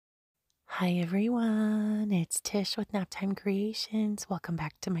Hi everyone, it's Tish with Naptime Creations. Welcome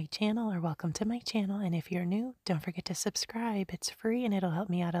back to my channel, or welcome to my channel. And if you're new, don't forget to subscribe. It's free and it'll help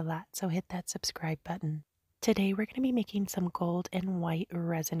me out a lot. So hit that subscribe button. Today we're going to be making some gold and white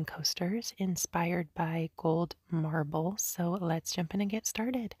resin coasters inspired by gold marble. So let's jump in and get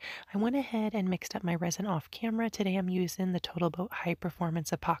started. I went ahead and mixed up my resin off camera. Today I'm using the Total Boat High Performance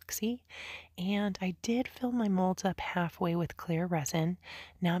Epoxy. And I did fill my molds up halfway with clear resin.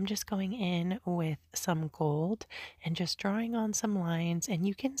 Now I'm just going in with some gold and just drawing on some lines. And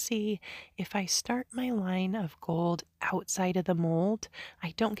you can see if I start my line of gold outside of the mold,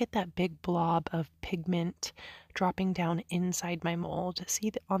 I don't get that big blob of pigment dropping down inside my mold.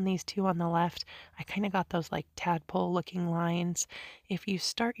 See on these two on the left, I kind of got those like tadpole looking lines. If you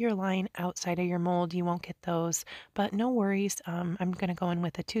start your line outside of your mold, you won't get those, but no worries. I'm going to go in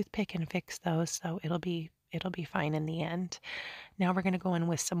with a toothpick and fix those, so it'll be fine in the end. Now we're going to go in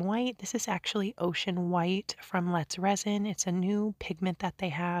with some white. This is actually Ocean White from Let's Resin. It's a new pigment that they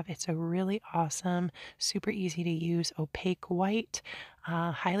have. It's a really awesome, super easy to use opaque white.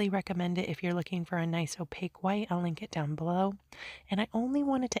 Highly recommend it if you're looking for a nice opaque white. I'll link it down below. And I only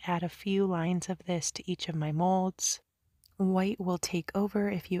wanted to add a few lines of this to each of my molds. White will take over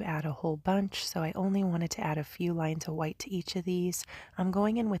if you add a whole bunch, so I only wanted to add a few lines of white to each of these. I'm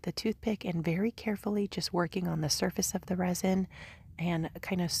going in with a toothpick and very carefully just working on the surface of the resin and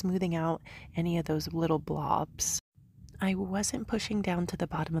kind of smoothing out any of those little blobs. I wasn't pushing down to the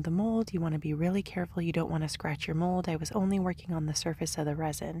bottom of the mold. You want to be really careful. You don't want to scratch your mold. I was only working on the surface of the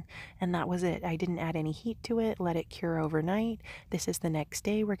resin, and that was it. I didn't add any heat to it, let it cure overnight. This is the next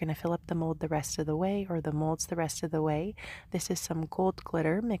day. We're going to fill up the mold the rest of the way, or the molds the rest of the way. This is some gold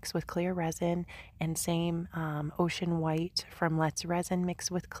glitter mixed with clear resin, and same Ocean White from Let's Resin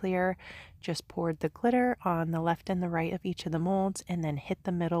mixed with clear. Just poured the glitter on the left and the right of each of the molds, and then hit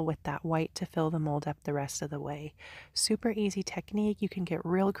the middle with that white to fill the mold up the rest of the way. Super easy technique. You can get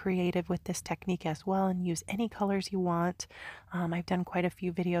real creative with this technique as well and use any colors you want. I've done quite a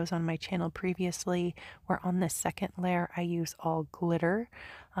few videos on my channel previously where on the second layer I use all glitter,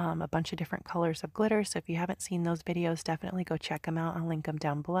 a bunch of different colors of glitter. So if you haven't seen those videos, definitely go check them out. I'll link them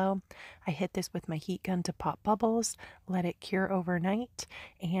down below. I hit this with my heat gun to pop bubbles, let it cure overnight,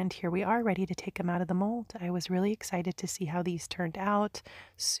 and here we are ready to take them out of the mold. I was really excited to see how these turned out.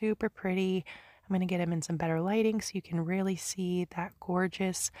 Super pretty. I'm going to get them in some better lighting so you can really see that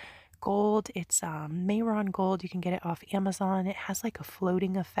gorgeous gold. It's Mehron gold. You can get it off Amazon. It has like a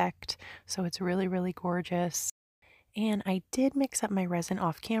floating effect, so it's really, really gorgeous. And I did mix up my resin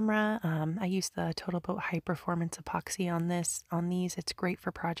off camera. I used the Total Boat High Performance Epoxy on these. It's great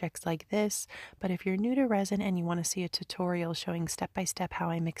for projects like this. But if you're new to resin and you want to see a tutorial showing step by step how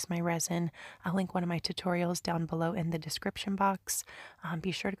I mix my resin, I'll link one of my tutorials down below in the description box.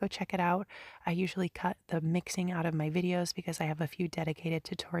 Be sure to go check it out. I usually cut the mixing out of my videos because I have a few dedicated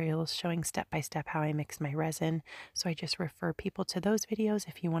tutorials showing step by step how I mix my resin. So I just refer people to those videos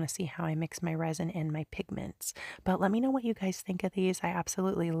if you want to see how I mix my resin and my pigments. But let me know what you guys think of these. I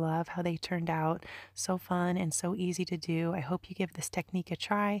absolutely love how they turned out. So fun and so easy to do. I hope you give this technique a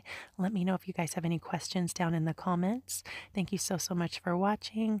try. Let me know if you guys have any questions down in the comments. Thank you so much for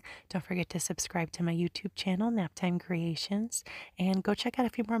watching. Don't forget to subscribe to my YouTube channel, Naptime Creations, and go check out a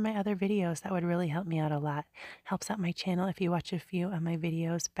few more of my other videos. That would really help me out a lot. Helps out my channel if you watch a few of my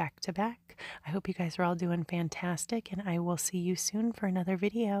videos back to back. I hope you guys are all doing fantastic, and I will see you soon for another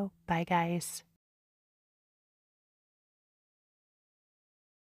video. Bye, guys.